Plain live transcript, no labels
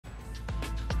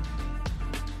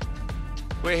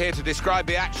We're here to describe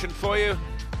the action for you.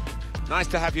 Nice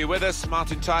to have you with us.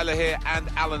 Martin Tyler here and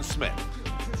Alan Smith.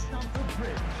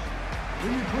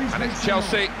 And it's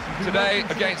Chelsea today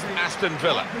against Aston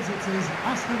Villa. Visitors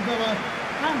Aston Villa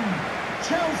and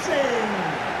Chelsea.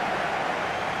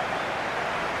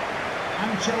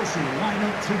 And Chelsea line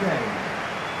up today.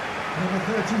 Number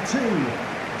 32,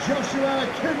 Joshua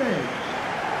Kimmich.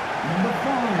 Number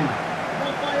 5,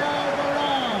 Rafael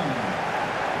Varane.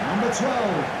 Number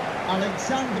 12,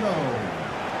 Alexandro.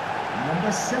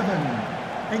 Number 7,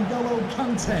 N'Golo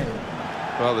Kante.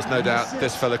 Well, there's no doubt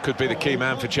this fella could be the key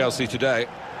man for Chelsea today.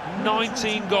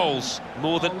 19 goals,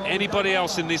 more than anybody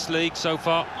else in this league so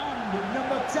far. And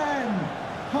number 10,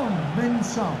 Heung-min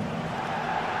Son.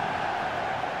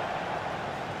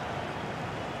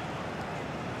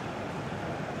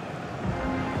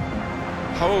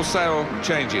 Wholesale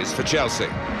changes for Chelsea.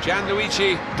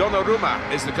 Gianluigi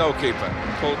Donnarumma is the goalkeeper.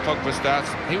 Paul Pogba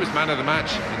starts. He was man of the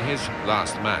match in his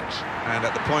last match. And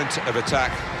at the point of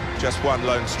attack, just one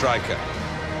lone striker.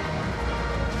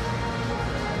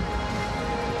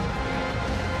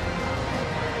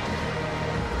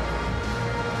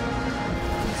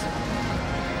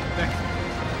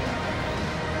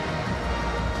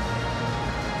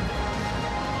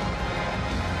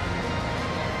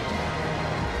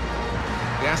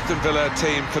 The Aston Villa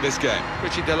team for this game.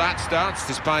 Richie Delat starts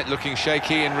despite looking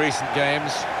shaky in recent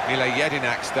games. Mile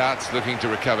Jedinak starts looking to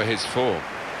recover his form.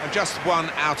 And just one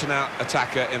out-and-out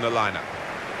attacker in the lineup.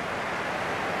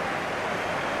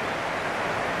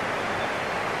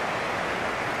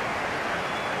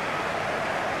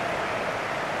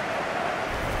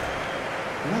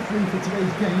 The referee for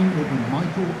today's game will be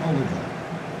Michael Oliver.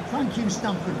 Thank you,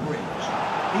 Stamford Bridge.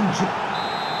 Enjoy.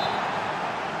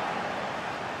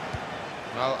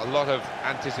 Well, a lot of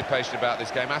anticipation about this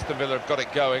game. Aston Villa have got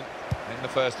it going in the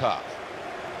first half.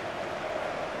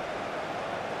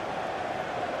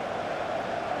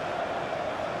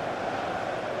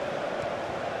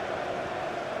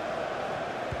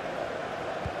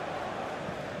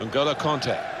 N'Golo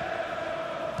Kante.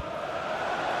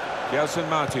 Gelson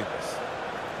Martins.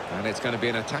 And it's going to be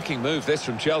an attacking move, this,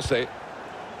 from Chelsea.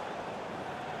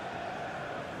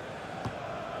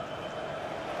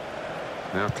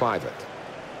 Now Kluivert.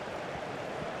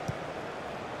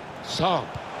 Son.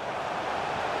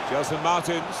 Gelson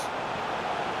Martins.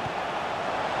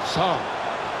 Son.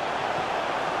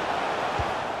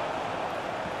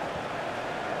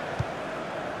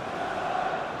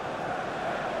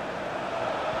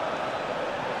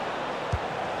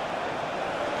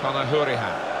 Conor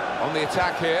Hurahan on the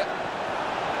attack here.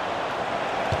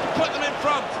 Put them in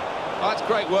front. Oh, that's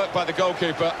great work by the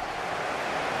goalkeeper.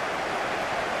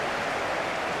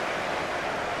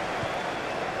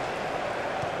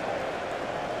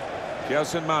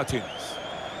 Gelson Martins.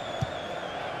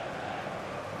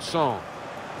 Son.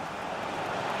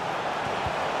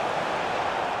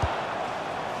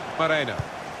 Moreno.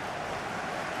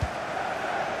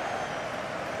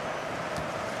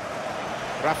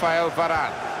 Rafael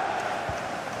Varane.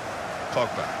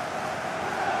 Pogba.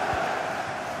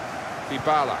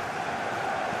 Dybala.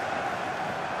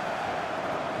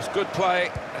 It was good play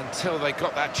until they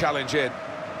got that challenge in.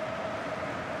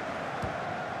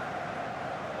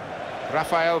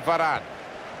 Rafael Varane.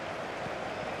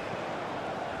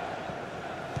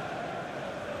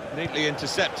 Neatly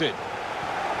intercepted.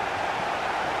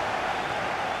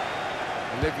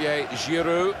 Olivier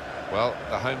Giroud. Well,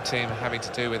 the home team having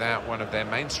to do without one of their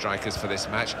main strikers for this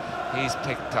match. He's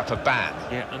picked up a ban.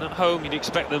 Yeah, and at home you'd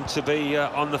expect them to be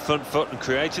on the front foot and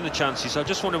creating the chances. I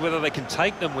just wonder whether they can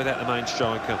take them without the main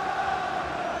striker.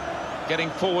 Getting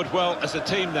forward well as a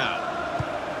team now.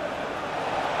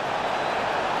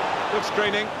 Good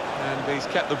screening, and he's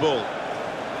kept the ball.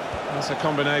 That's a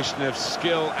combination of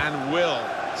skill and will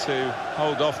to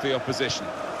hold off the opposition.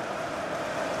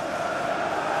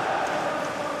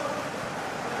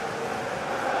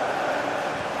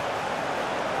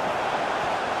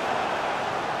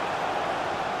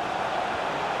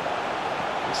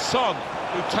 Son,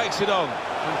 who takes it on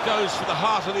and goes for the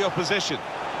heart of the opposition.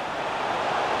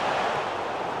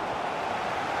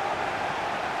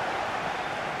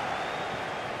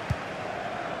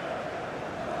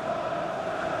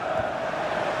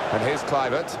 And here's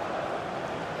Kluivert.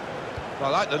 I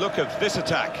like the look of this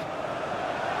attack.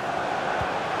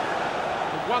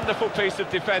 A wonderful piece of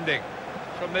defending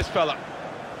from this fella.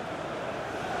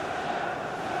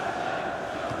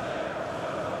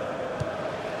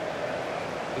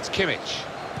 It's Kimmich.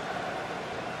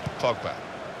 Pogba.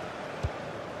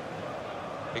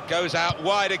 It goes out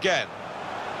wide again.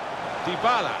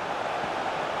 Dybala.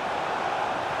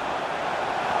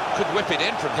 Could whip it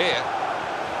in from here.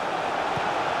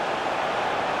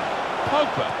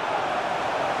 Pogba.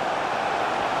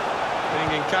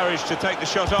 Being encouraged to take the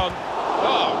shot on.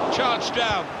 Oh, charged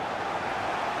down.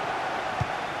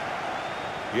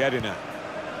 Yedina.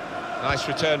 Nice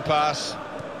return pass.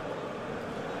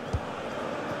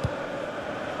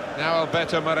 Now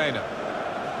Alberto Moreno.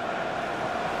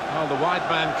 Oh, the wide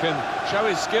man can show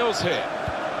his skills here.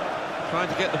 Trying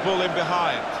to get the ball in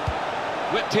behind.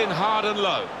 Whipped in hard and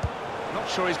low. Not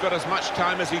sure he's got as much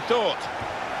time as he thought.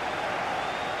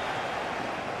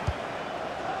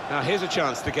 Now here's a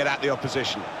chance to get at the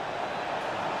opposition.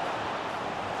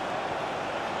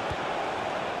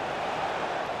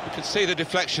 You can see the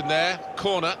deflection there,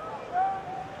 corner.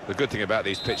 The good thing about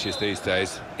these pitches these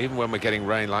days, even when we're getting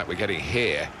rain like we're getting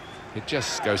here, it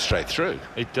just goes straight through.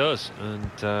 It does,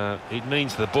 and it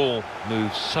means the ball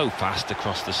moves so fast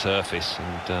across the surface,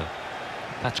 and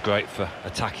that's great for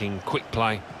attacking quick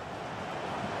play.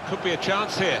 Could be a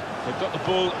chance here. They've got the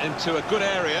ball into a good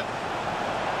area.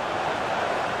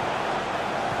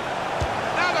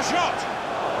 Now the shot!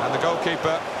 And the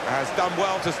goalkeeper has done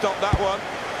well to stop that one.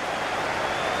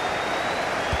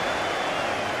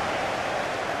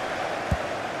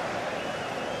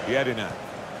 Yedina.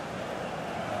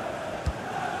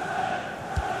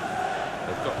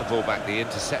 They've got the ball back, the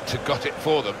interceptor got it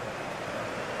for them.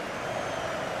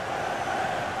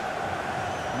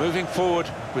 Moving forward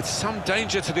with some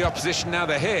danger to the opposition now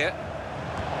they're here.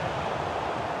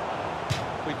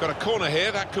 We've got a corner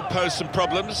here, that could pose some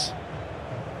problems.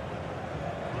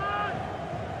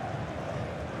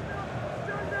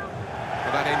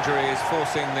 Well, that injury is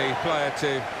forcing the player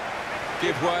to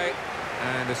give way,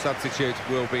 and a substitute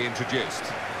will be introduced.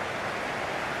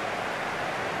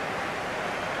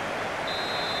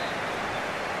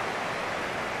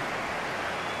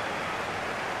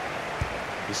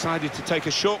 Decided to take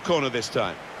a short corner this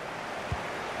time.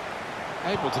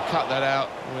 Able to cut that out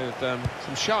with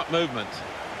some sharp movement.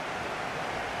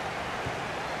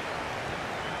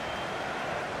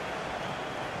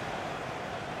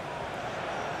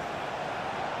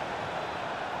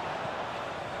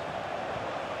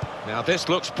 Now this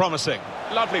looks promising.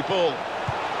 Lovely ball.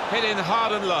 Hit in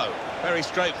hard and low. Very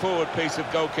straightforward piece of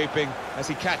goalkeeping as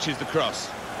he catches the cross.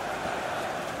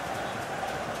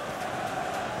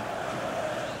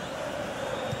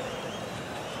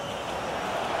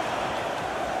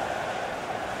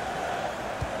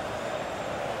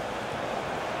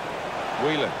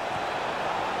 Whelan.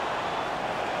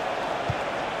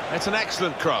 It's an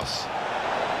excellent cross.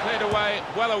 Cleared away,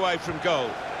 well away from goal.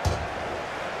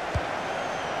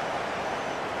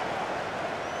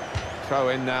 Throw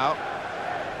in now.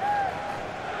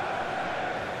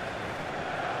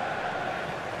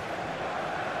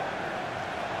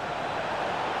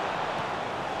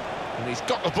 And he's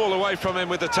got the ball away from him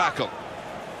with the tackle.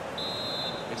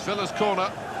 It's Villa's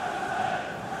corner.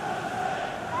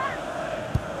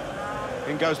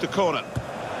 In goes the corner.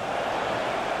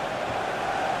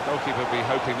 Goalkeeper will be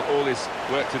hoping that all his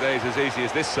work today is as easy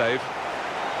as this save.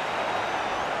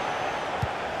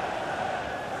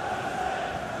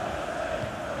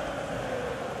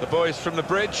 The boys from the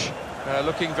bridge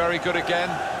looking very good again.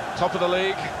 Top of the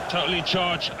league. Totally in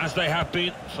charge, as they have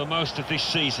been for most of this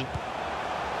season.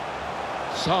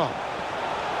 Song.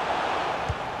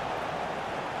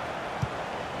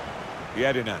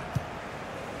 Yedina.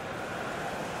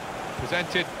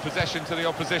 Presented possession to the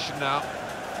opposition now.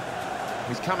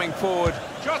 He's coming forward.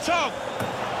 Shot on!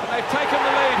 And they've taken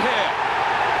the lead here.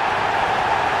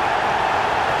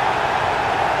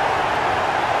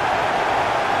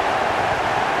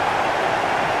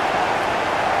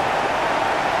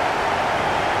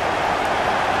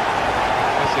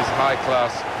 This is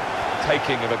high-class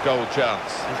taking of a goal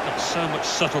chance. He's got so much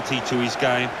subtlety to his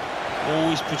game.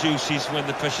 Always produces when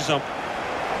the pressure's on.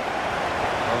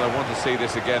 Well, I want to see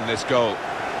this again, this goal.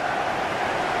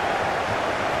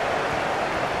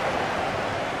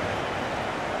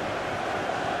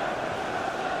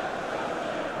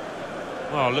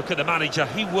 Oh, look at the manager.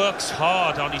 He works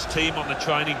hard on his team on the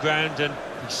training ground, and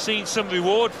he's seen some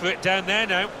reward for it down there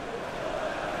now.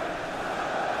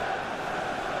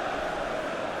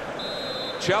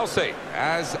 Chelsea,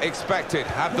 as expected,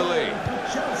 have the lead.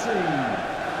 Chelsea,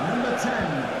 number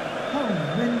 10,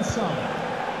 Hong-Min Son.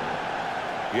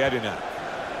 Yedina.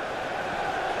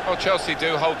 Well, Chelsea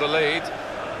do hold the lead,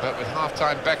 but with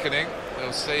half-time beckoning,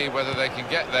 we'll see whether they can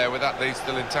get there with that lead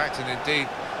still intact and indeed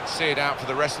see it out for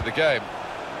the rest of the game.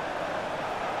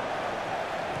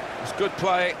 It was good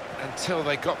play until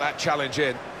they got that challenge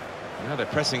in. Now they're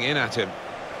pressing in at him.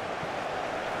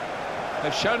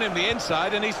 They've shown him the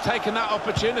inside and he's taken that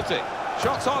opportunity.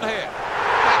 Shots on here.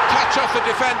 That touch off the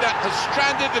defender has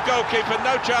stranded the goalkeeper,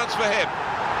 no chance for him.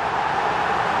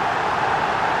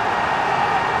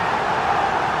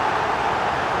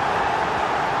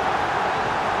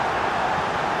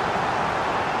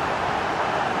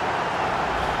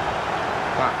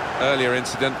 That earlier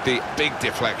incident, the big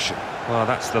deflection. Well,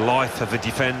 that's the life of a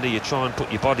defender. You try and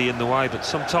put your body in the way, but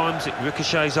sometimes it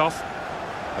ricochets off.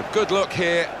 A good look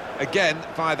here, again,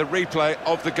 via the replay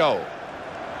of the goal.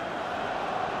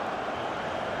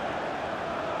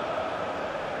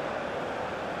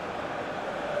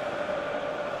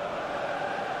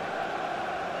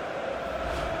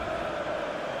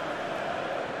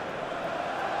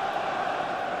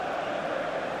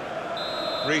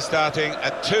 Restarting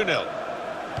at 2-0. Goal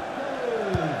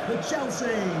for Chelsea,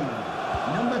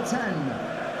 number 10,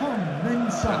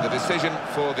 Hong-Min-Son. And the decision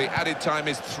for the added time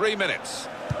is 3 minutes.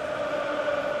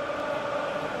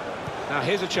 Now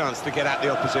here's a chance to get at the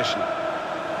opposition.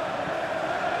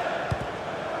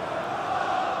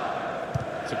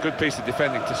 It's a good piece of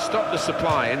defending to stop the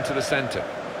supply into the centre.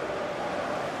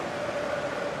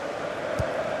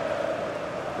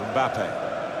 Mbappe.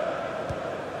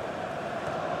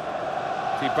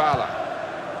 Dybala.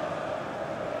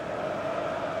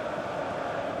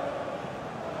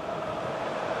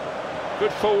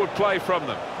 Good forward play from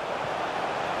them.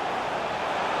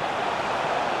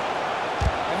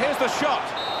 And here's the shot.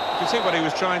 You can see what he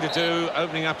was trying to do,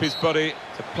 opening up his body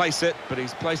to place it, but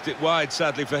he's placed it wide,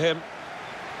 sadly for him.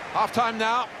 Half-time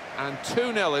now, and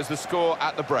 2-0 is the score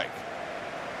at the break.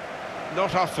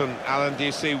 Not often, Alan, do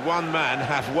you see one man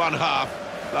have one half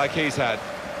like he's had.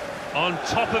 On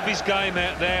top of his game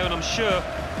out there, and I'm sure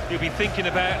he'll be thinking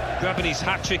about grabbing his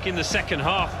hat-trick in the second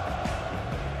half.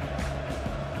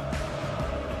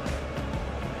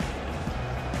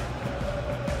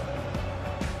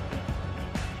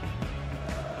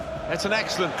 It's an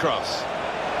excellent cross.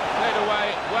 Played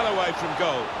away, well away from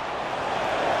goal.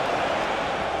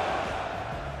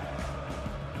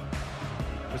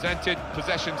 Presented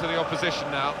possession to the opposition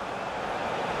now.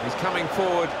 He's coming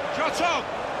forward. Shot on!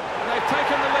 And they've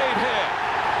taken the lead here.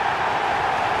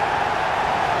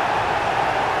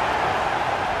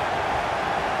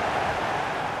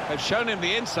 They've shown him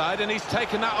the inside and he's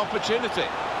taken that opportunity.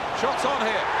 Shots on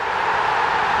here.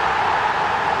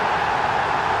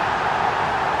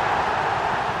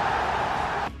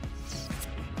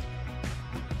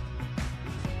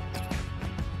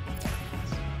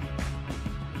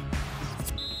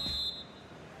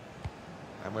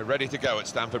 And we're ready to go at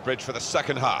Stamford Bridge for the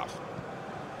second half.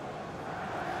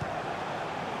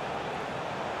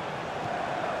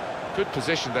 Good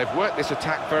position. They've worked this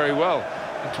attack very well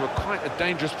into quite a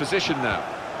dangerous position now.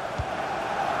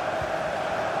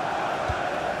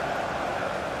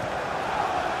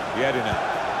 Yedina.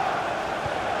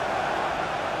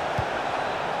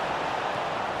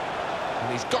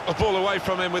 And he's got the ball away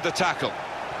from him with the tackle.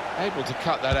 Able to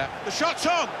cut that out. The shot's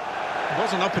on! It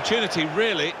was an opportunity,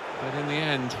 really, but in the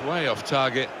end, way off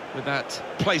target with that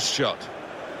place shot.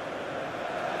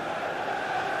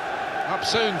 Up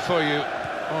soon for you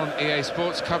on EA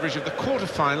Sports, coverage of the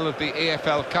quarter-final of the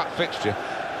EFL Cup fixture.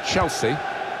 Chelsea,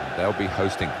 they'll be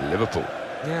hosting Liverpool.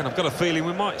 Yeah, and I've got a feeling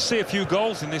we might see a few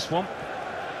goals in this one.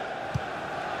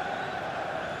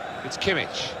 It's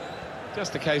Kimmich.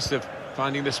 Just a case of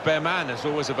finding the spare man, as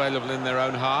always available in their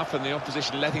own half, and the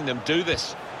opposition letting them do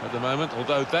this at the moment,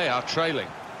 although they are trailing.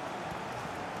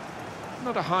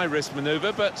 Not a high-risk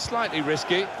manoeuvre, but slightly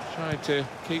risky. Tried to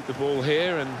keep the ball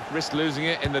here and risk losing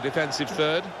it in the defensive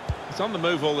third. It's on the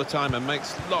move all the time and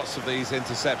makes lots of these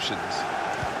interceptions.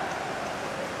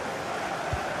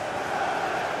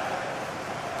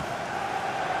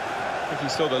 I think he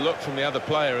saw the look from the other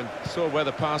player and saw where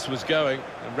the pass was going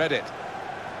and read it.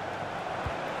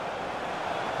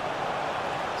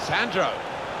 Sandro.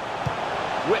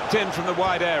 Whipped in from the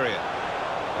wide area.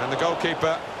 And the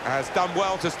goalkeeper has done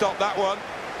well to stop that one.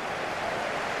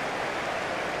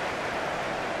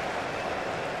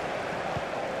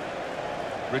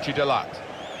 Richie Delat.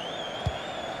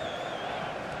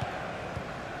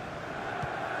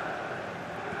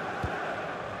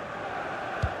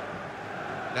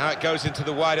 Now it goes into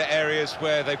the wider areas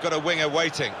where they've got a winger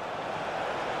waiting.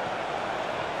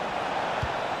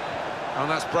 And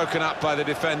that's broken up by the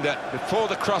defender before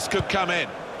the cross could come in.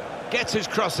 Gets his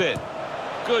cross in.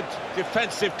 Good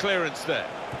defensive clearance there.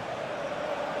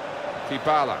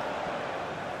 Dybala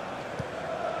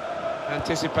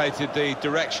anticipated the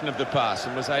direction of the pass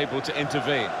and was able to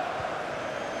intervene.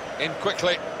 In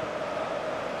quickly.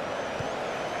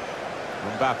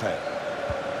 Mbappe.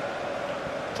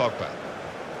 Pogba.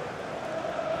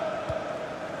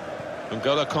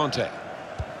 N'Golo Kanté.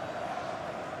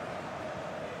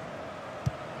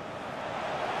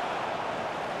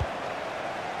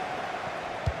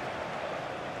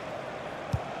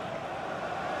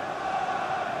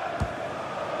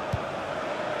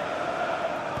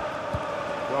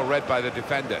 Well read by the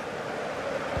defender.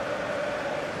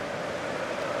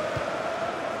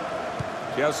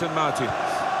 Gelson Martins.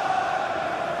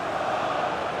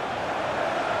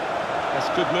 That's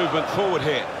good movement forward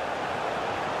here.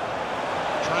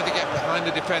 Trying to get behind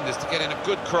the defenders to get in a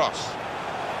good cross.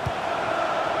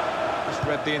 Just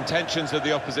read the intentions of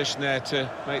the opposition there to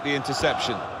make the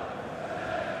interception.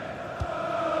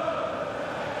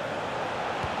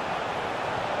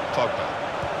 Pogba.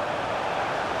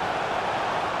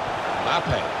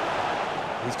 Mape.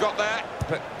 He's got there,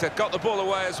 but got the ball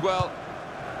away as well.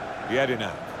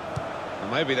 Yedina.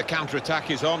 And maybe the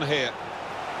counter-attack is on here.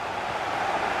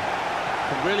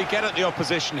 Can really get at the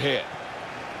opposition here.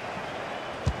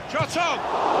 Shot on!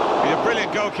 He's a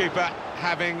brilliant goalkeeper,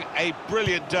 having a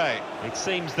brilliant day. It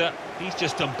seems that he's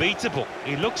just unbeatable.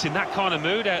 He looks in that kind of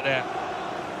mood out there.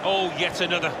 Oh, yet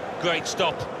another great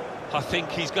stop. I think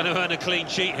he's going to earn a clean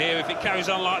sheet here if it carries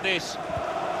on like this.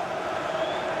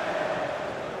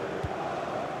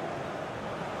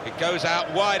 It goes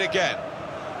out wide again.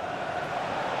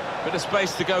 Bit of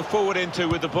space to go forward into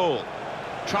with the ball.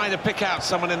 Trying to pick out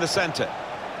someone in the centre.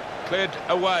 Cleared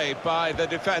away by the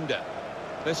defender.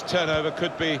 This turnover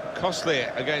could be costly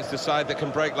against a side that can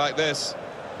break like this.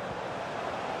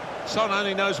 Son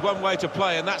only knows one way to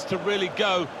play, and that's to really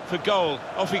go for goal.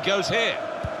 Off he goes here.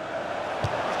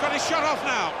 He's got his shot off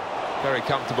now. Very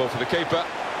comfortable for the keeper.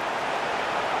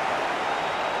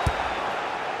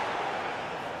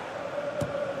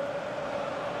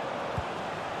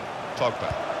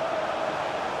 Pogba.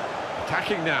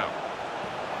 Attacking now.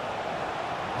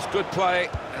 It's good play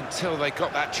until they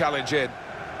got that challenge in.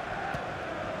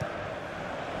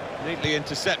 Neatly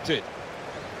intercepted.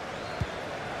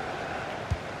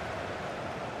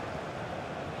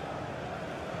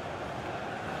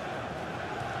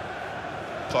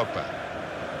 Pogba.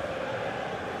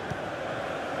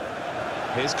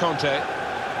 Here's Conte.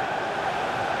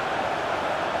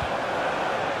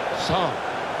 Son.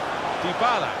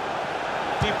 Dybala.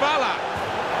 Dybala.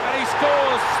 And he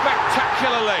scores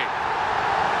spectacularly.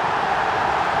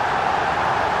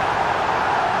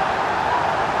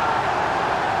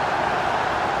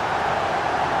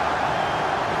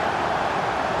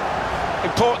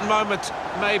 Important moment,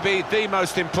 maybe the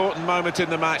most important moment in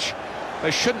the match.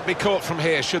 They shouldn't be caught from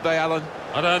here, should they, Alan?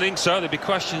 I don't think so. There'll be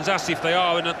questions asked if they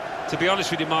are, and to be honest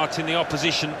with you, Martin, the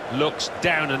opposition looks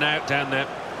down and out down there.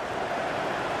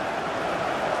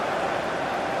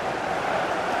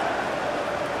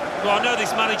 Well, I know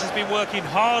this manager's been working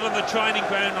hard on the training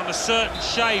ground on a certain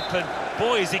shape, and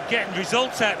boy, is it getting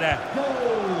results out there.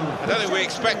 I don't think we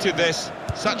expected this.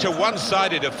 Such a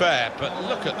one-sided affair, but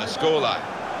look at the scoreline.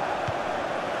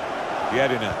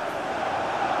 Yedina.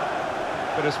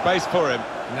 Bit of space for him.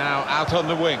 Now out on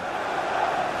the wing.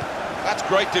 That's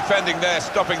great defending there,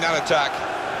 stopping that attack.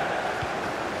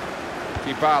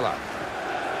 Dybala.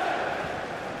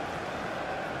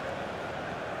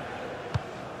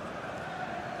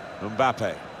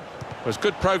 Mbappe. Was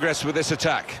good progress with this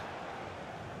attack.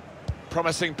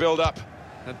 Promising build-up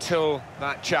until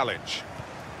that challenge.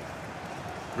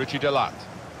 Richie Delat.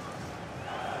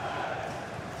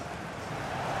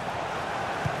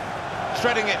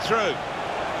 Threading it through.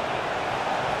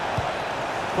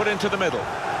 Put into the middle.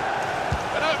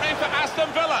 An opening for Aston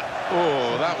Villa.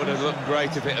 Oh, that would have looked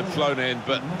great if it had flown in,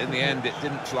 but in the end it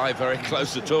didn't fly very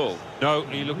close at all. No,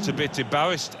 he looked a bit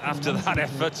embarrassed after that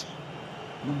effort.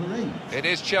 It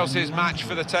is Chelsea's match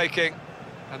for the taking,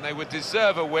 and they would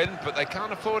deserve a win, but they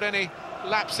can't afford any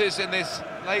lapses in these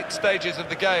late stages of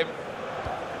the game.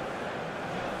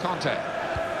 Conte.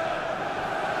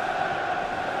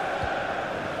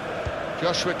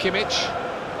 Joshua Kimmich.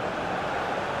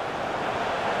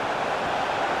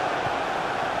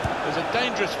 There's a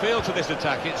dangerous feel to this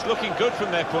attack. It's looking good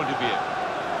from their point of view.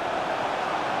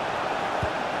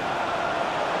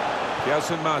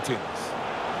 Gelson Martins.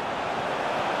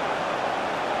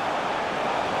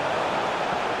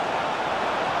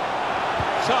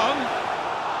 Son.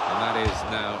 And that is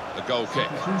now a goal kick.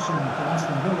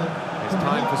 It's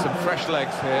time for some fresh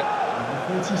legs here.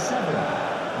 Number 47,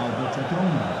 Alberto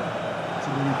Doma. To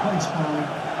be replaced by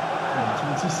number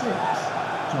 26,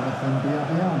 Jonathan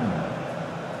Biabiano.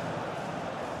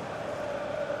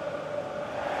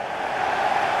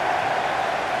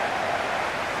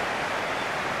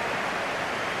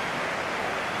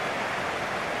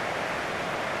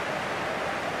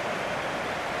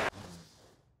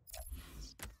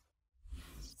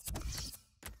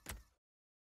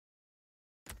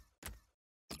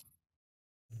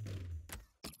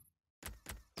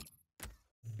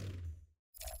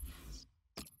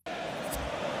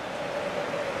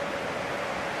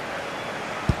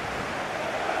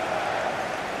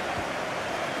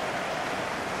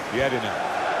 Yedina.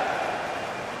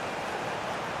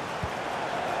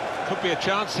 Could be a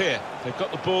chance here. They've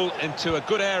got the ball into a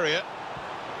good area.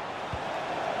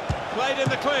 Played in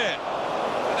the clear.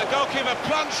 And the goalkeeper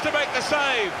plunged to make the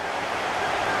save.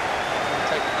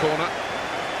 Take the corner.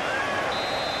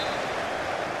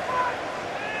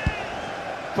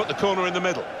 Put the corner in the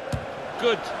middle.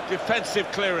 Good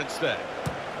defensive clearance there.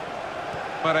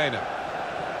 Moreno.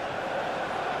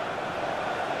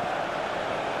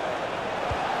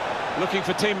 Looking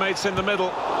for teammates in the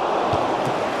middle.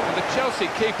 And the Chelsea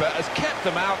keeper has kept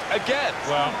them out again.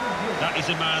 Well, that is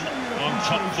a man on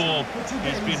top form.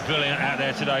 He's been brilliant out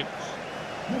there today.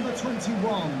 Number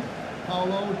 21,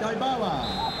 Paulo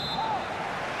Dybala.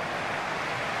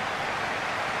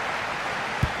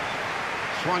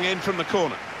 Swung in from the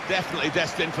corner. Definitely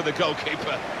destined for the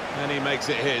goalkeeper. And he makes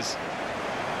it his.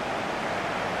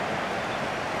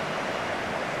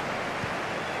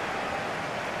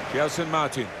 Gelson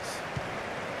Martins.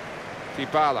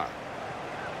 Dybala.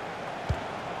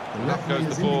 That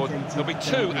goes the board. There'll be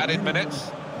 2 added minutes.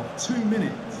 Of 2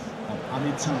 minutes of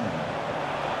added time.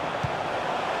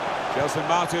 Gelson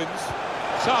Martins.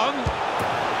 Son.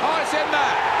 Oh, it's in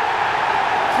there.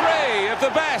 3 of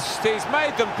the best. He's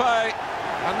made them pay.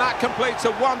 And that completes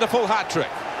a wonderful hat-trick.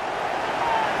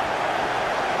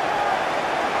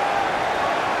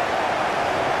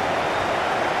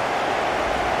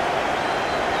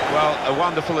 Well, a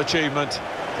wonderful achievement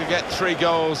to get 3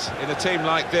 goals in a team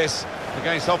like this,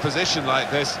 against opposition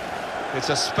like this. It's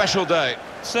a special day.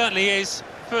 Certainly is,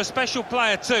 for a special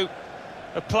player too.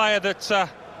 A player that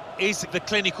is the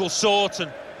clinical sort,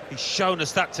 and he's shown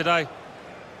us that today.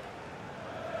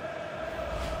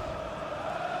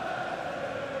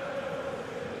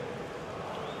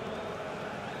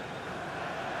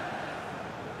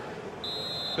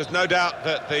 There's no doubt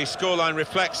that the scoreline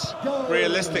reflects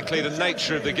realistically the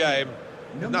nature of the game.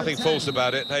 There's nothing false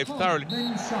about it. They've thoroughly...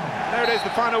 There it is,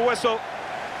 the final whistle.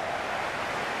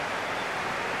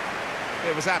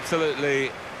 It was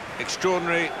absolutely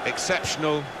extraordinary,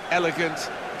 exceptional, elegant,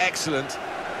 excellent.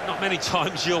 Not many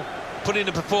times you'll put in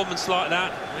a performance like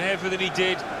that. Everything he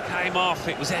did came off.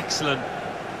 It was excellent.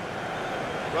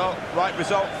 Well, right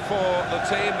result for the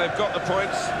team. They've got the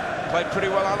points. Played pretty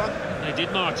well, Alan. They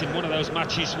did, Martin. One of those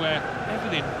matches where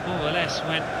everything more or less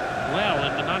went well,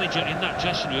 and the manager in that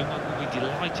dressing room will be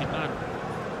delighted, man.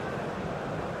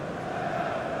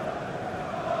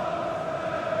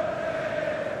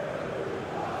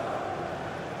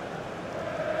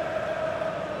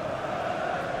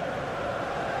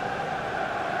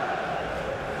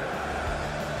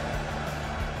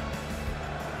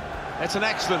 It's an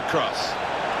excellent cross.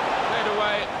 Cleared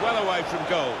away, well away from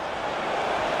goal.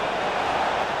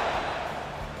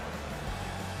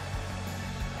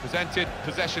 Presented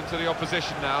possession to the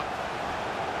opposition now.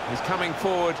 He's coming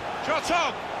forward. Shot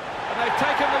on! And they've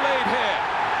taken the lead here.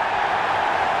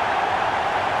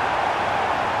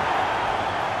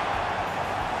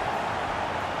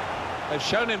 They've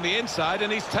shown him the inside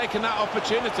and he's taken that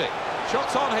opportunity.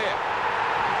 Shots on here.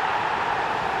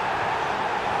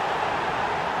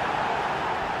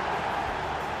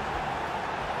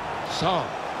 Son.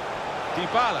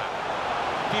 Dybala.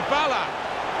 Dybala.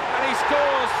 And he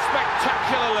scores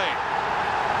spectacularly.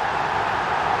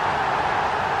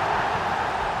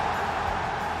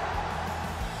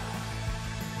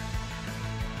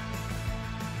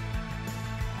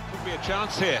 Could be a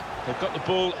chance here. They've got the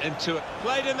ball into it.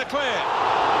 Played in the clear.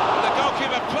 And the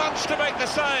goalkeeper plunged to make the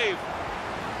save.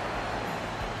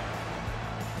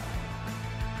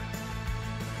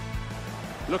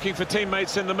 Looking for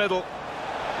teammates in the middle.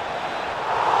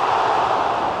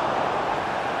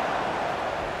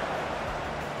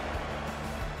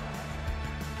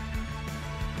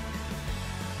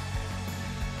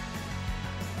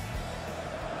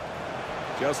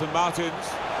 Gelson Martins.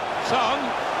 Son.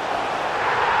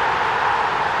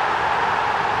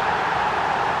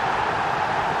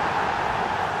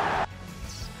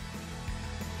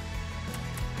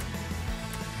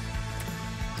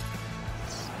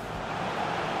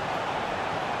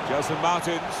 Gelson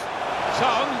Martins.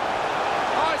 Son.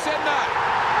 Oh, it's in there.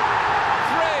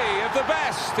 3 of the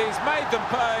best. He's made them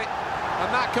pay.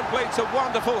 And that completes a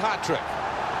wonderful hat-trick.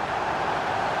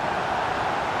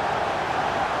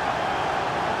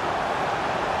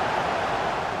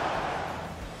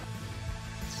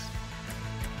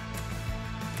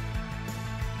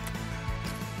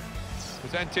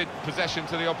 Presented possession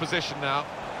to the opposition now.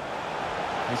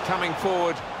 He's coming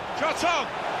forward. Shot on!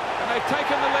 And they've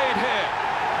taken the lead here.